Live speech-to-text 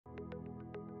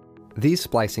These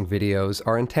splicing videos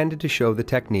are intended to show the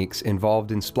techniques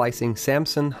involved in splicing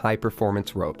Samson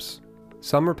high-performance ropes.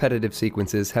 Some repetitive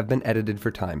sequences have been edited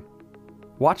for time.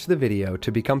 Watch the video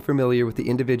to become familiar with the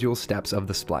individual steps of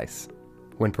the splice.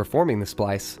 When performing the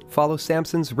splice, follow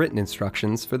Samson's written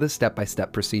instructions for the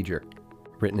step-by-step procedure.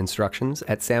 Written instructions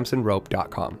at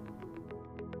samsonrope.com.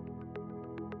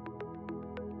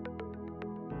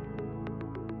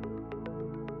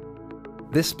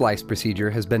 This splice procedure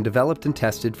has been developed and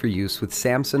tested for use with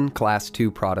Samson Class II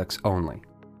products only.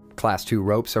 Class II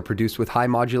ropes are produced with high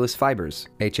modulus fibers,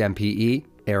 HMPE,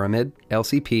 aramid,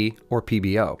 LCP, or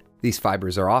PBO. These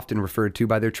fibers are often referred to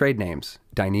by their trade names,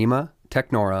 Dyneema,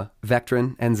 Technora,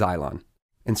 Vectron, and Xylon.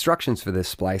 Instructions for this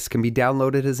splice can be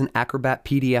downloaded as an Acrobat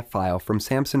PDF file from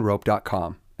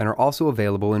samsonrope.com and are also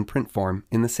available in print form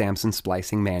in the Samson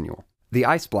Splicing Manual. The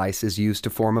eye splice is used to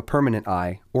form a permanent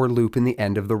eye or loop in the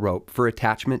end of the rope for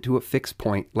attachment to a fixed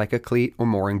point like a cleat or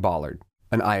mooring bollard.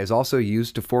 An eye is also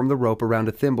used to form the rope around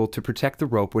a thimble to protect the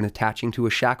rope when attaching to a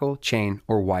shackle, chain,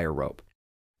 or wire rope.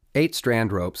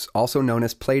 8-strand ropes, also known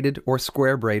as plaited or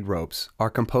square braid ropes, are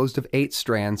composed of 8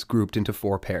 strands grouped into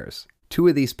 4 pairs. 2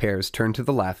 of these pairs turn to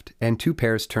the left and 2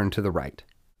 pairs turn to the right.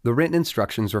 The written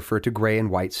instructions refer to gray and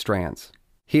white strands.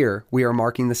 Here, we are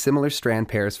marking the similar strand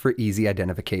pairs for easy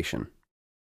identification.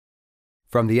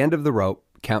 From the end of the rope,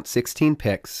 count 16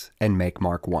 picks and make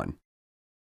mark 1.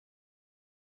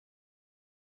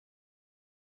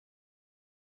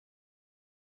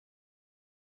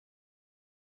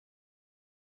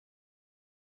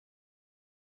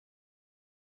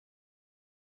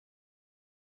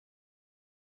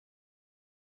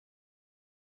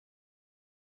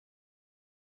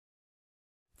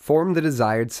 Form the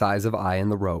desired size of eye in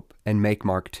the rope and make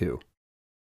mark 2.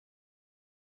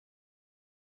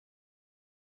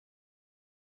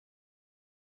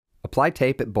 Apply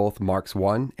tape at both marks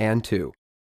 1 and 2.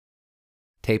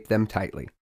 Tape them tightly.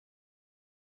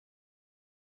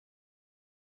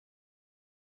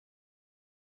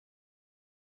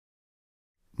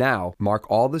 Now, mark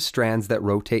all the strands that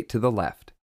rotate to the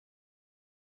left.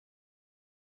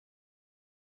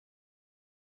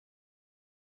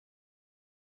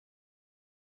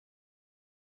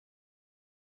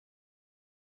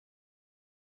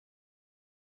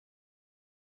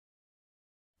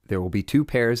 There will be 2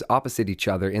 pairs opposite each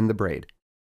other in the braid.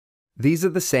 These are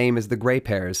the same as the gray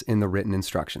pairs in the written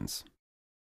instructions.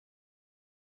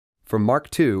 From mark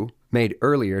 2, made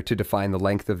earlier to define the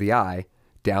length of the eye,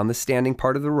 down the standing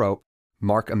part of the rope,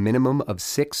 mark a minimum of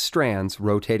 6 strands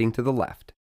rotating to the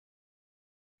left.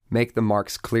 Make the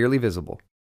marks clearly visible.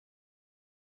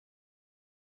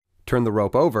 Turn the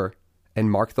rope over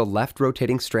and mark the left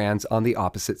rotating strands on the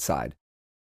opposite side.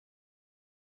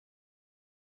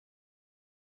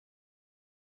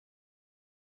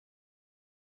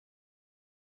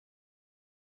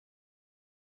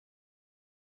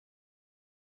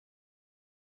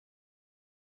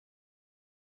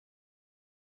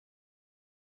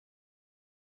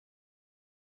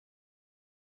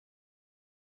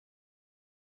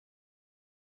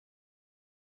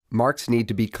 Marks need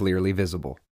to be clearly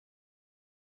visible.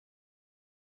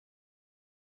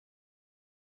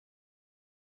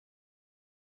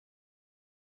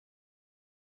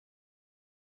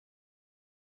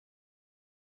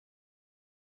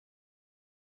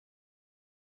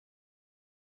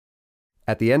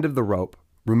 At the end of the rope,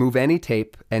 remove any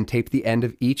tape and tape the end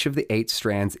of each of the 8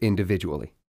 strands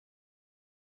individually.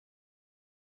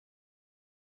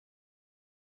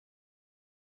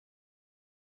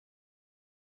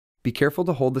 Be careful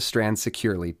to hold the strands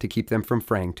securely to keep them from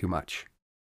fraying too much.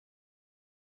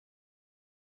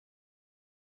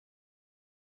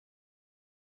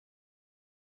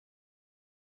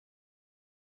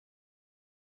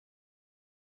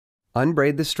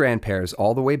 Unbraid the strand pairs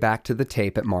all the way back to the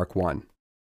tape at mark 1.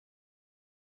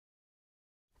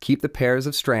 Keep the pairs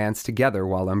of strands together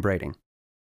while unbraiding.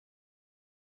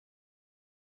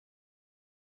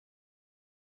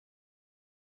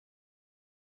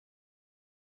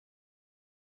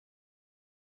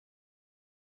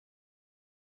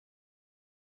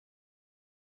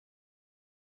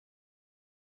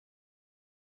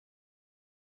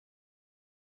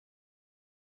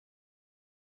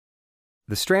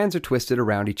 The strands are twisted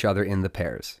around each other in the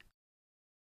pairs.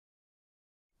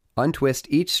 Untwist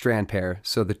each strand pair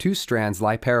so the 2 strands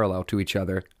lie parallel to each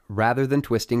other rather than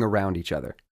twisting around each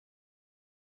other.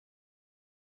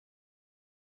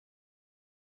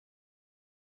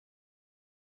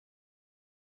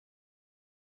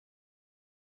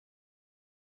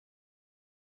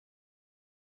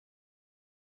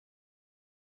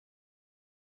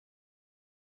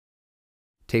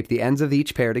 Tape the ends of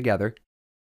each pair together.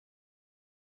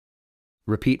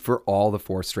 Repeat for all the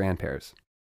 4 strand pairs.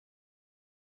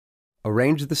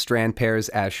 Arrange the strand pairs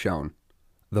as shown.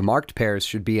 The marked pairs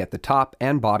should be at the top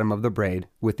and bottom of the braid,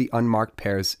 with the unmarked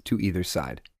pairs to either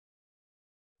side.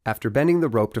 After bending the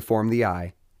rope to form the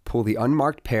eye, pull the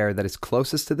unmarked pair that is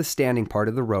closest to the standing part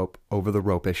of the rope over the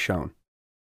rope as shown.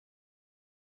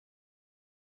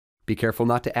 Be careful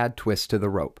not to add twists to the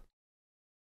rope.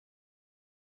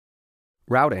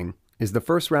 Routing is the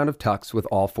first round of tucks with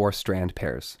all 4 strand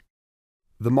pairs.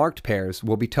 The marked pairs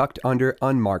will be tucked under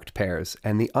unmarked pairs,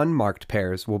 and the unmarked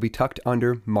pairs will be tucked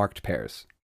under marked pairs.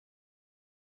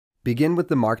 Begin with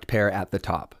the marked pair at the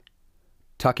top.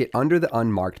 Tuck it under the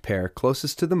unmarked pair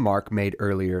closest to the mark made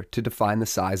earlier to define the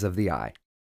size of the eye.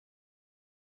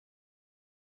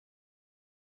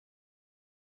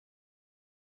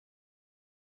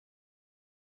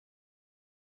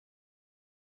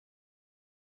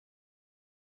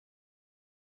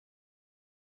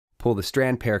 Pull the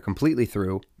strand pair completely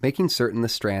through, making certain the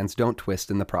strands don't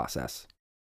twist in the process.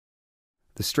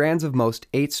 The strands of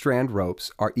most 8-strand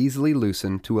ropes are easily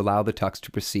loosened to allow the tucks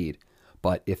to proceed,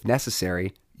 but if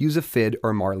necessary, use a fid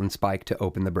or marlin spike to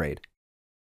open the braid.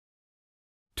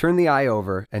 Turn the eye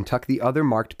over and tuck the other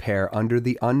marked pair under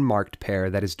the unmarked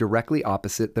pair that is directly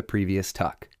opposite the previous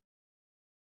tuck.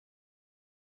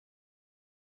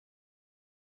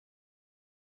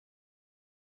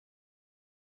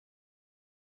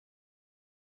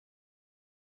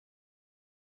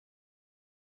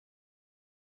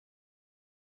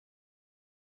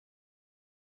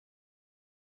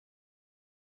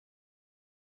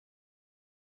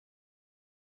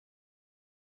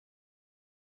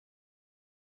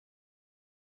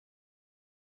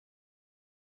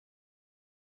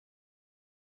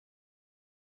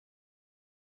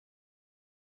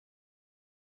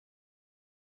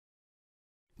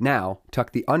 Now,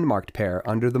 tuck the unmarked pair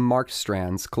under the marked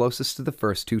strands closest to the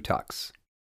first 2 tucks.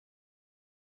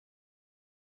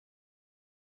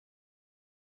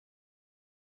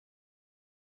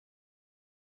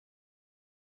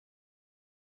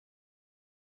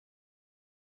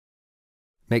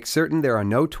 Make certain there are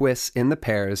no twists in the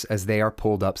pairs as they are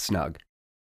pulled up snug.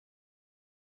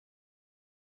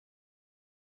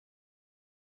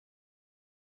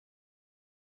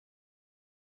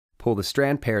 Pull the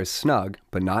strand pairs snug,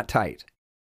 but not tight.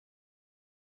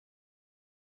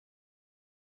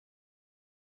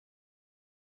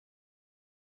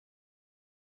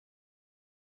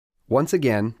 Once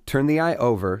again, turn the eye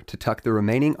over to tuck the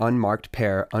remaining unmarked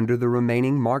pair under the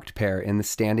remaining marked pair in the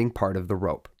standing part of the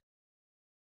rope.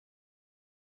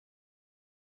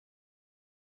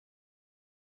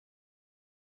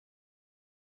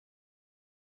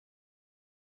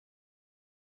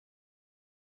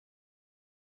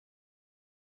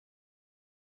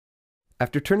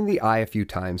 After turning the eye a few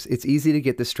times, it's easy to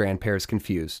get the strand pairs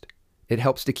confused. It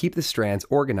helps to keep the strands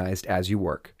organized as you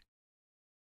work.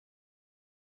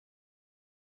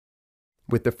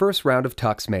 With the first round of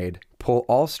tucks made, pull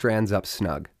all strands up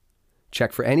snug.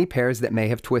 Check for any pairs that may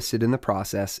have twisted in the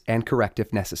process and correct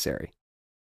if necessary.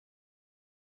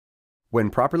 When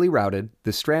properly routed,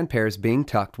 the strand pairs being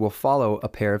tucked will follow a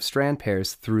pair of strand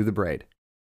pairs through the braid.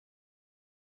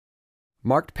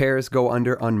 Marked pairs go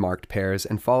under unmarked pairs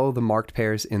and follow the marked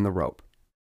pairs in the rope.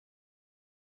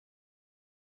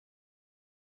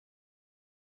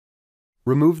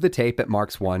 Remove the tape at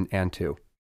marks 1 and 2.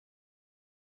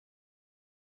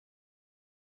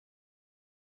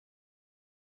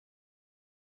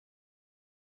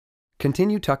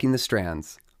 Continue tucking the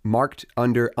strands, marked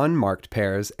under unmarked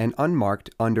pairs and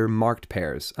unmarked under marked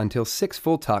pairs until 6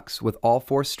 full tucks with all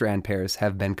 4 strand pairs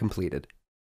have been completed.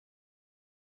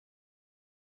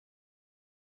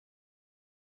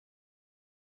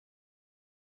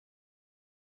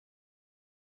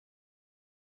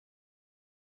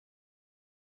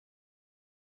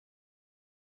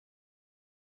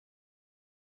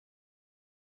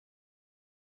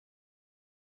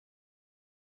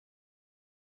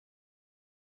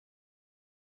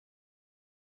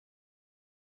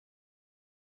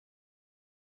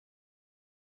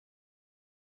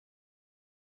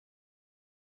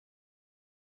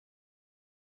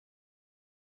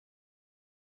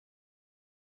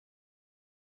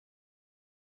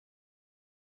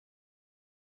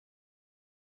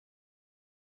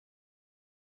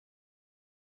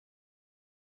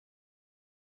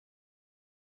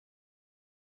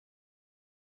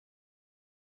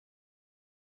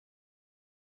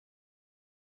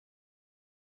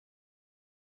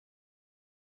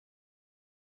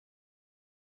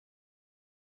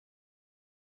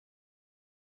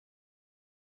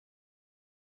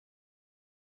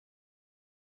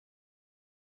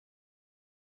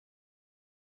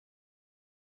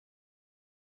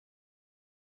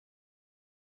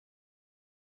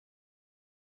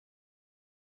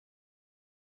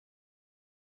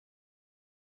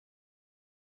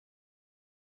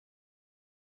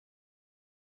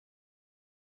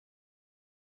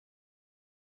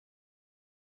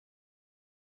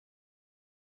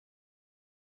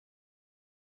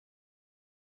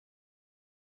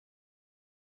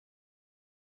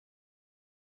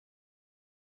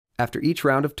 After each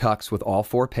round of tucks with all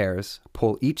 4 pairs,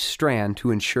 pull each strand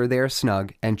to ensure they are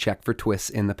snug and check for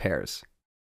twists in the pairs.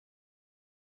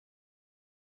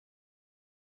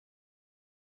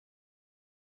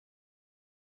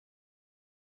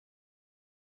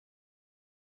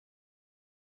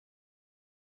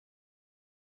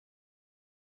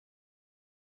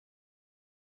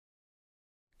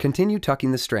 Continue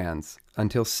tucking the strands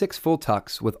until 6 full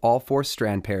tucks with all 4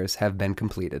 strand pairs have been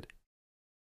completed.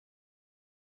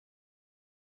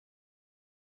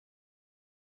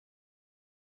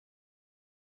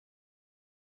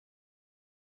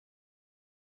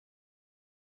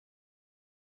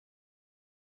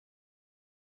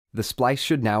 The splice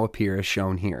should now appear as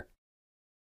shown here.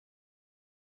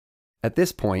 At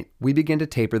this point, we begin to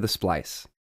taper the splice.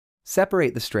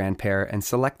 Separate the strand pair and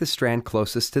select the strand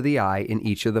closest to the eye in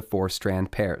each of the 4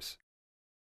 strand pairs.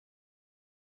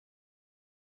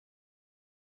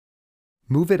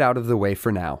 Move it out of the way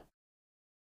for now.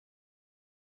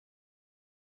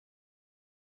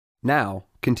 Now,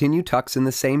 continue tucks in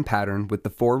the same pattern with the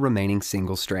 4 remaining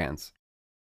single strands.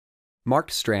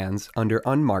 Marked strands under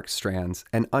unmarked strands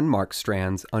and unmarked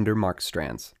strands under marked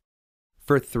strands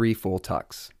for 3 full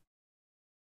tucks.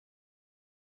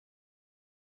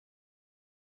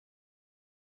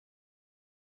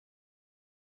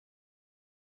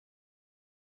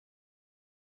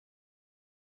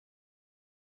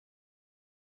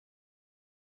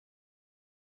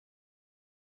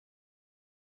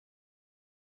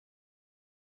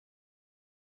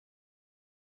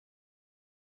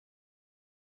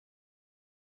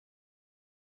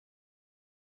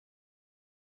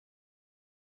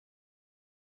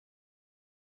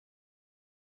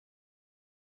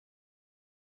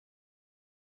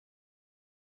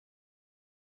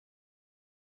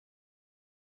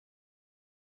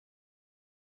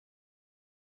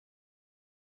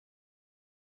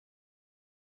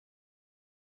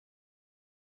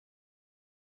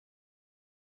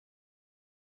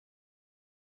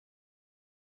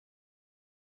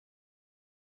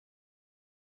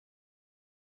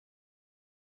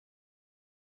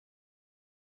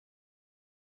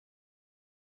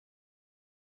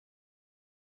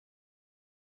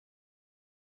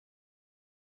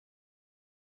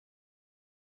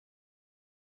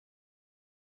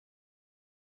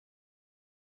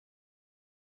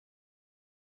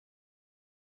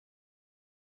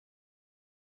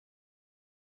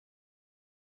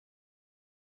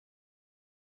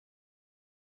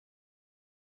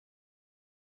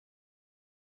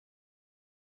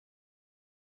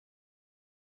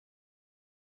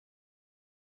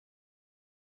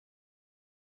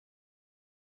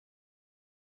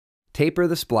 Taper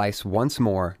the splice once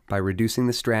more by reducing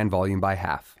the strand volume by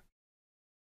half.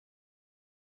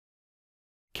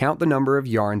 Count the number of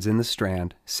yarns in the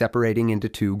strand, separating into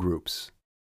 2 groups.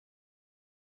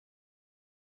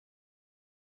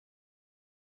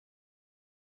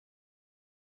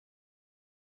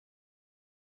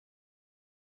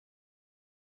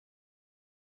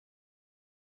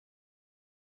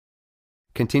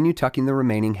 Continue tucking the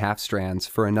remaining half strands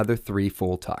for another 3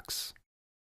 full tucks.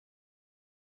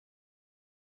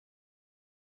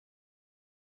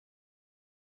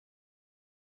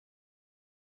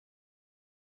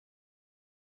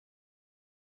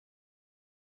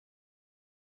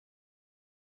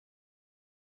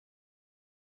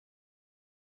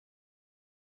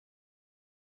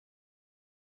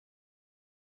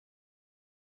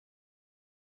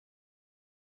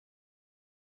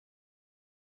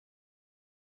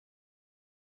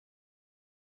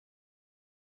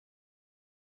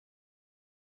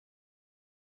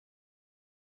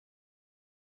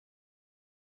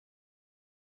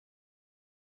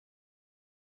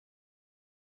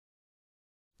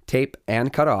 Tape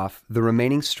and cut off the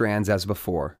remaining strands as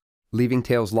before, leaving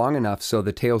tails long enough so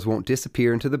the tails won't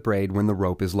disappear into the braid when the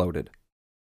rope is loaded.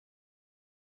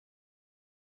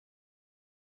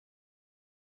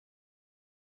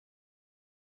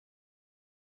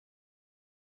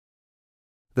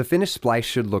 The finished splice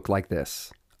should look like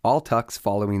this, all tucks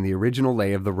following the original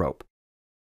lay of the rope.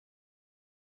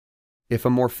 If a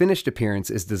more finished appearance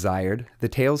is desired, the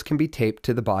tails can be taped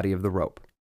to the body of the rope.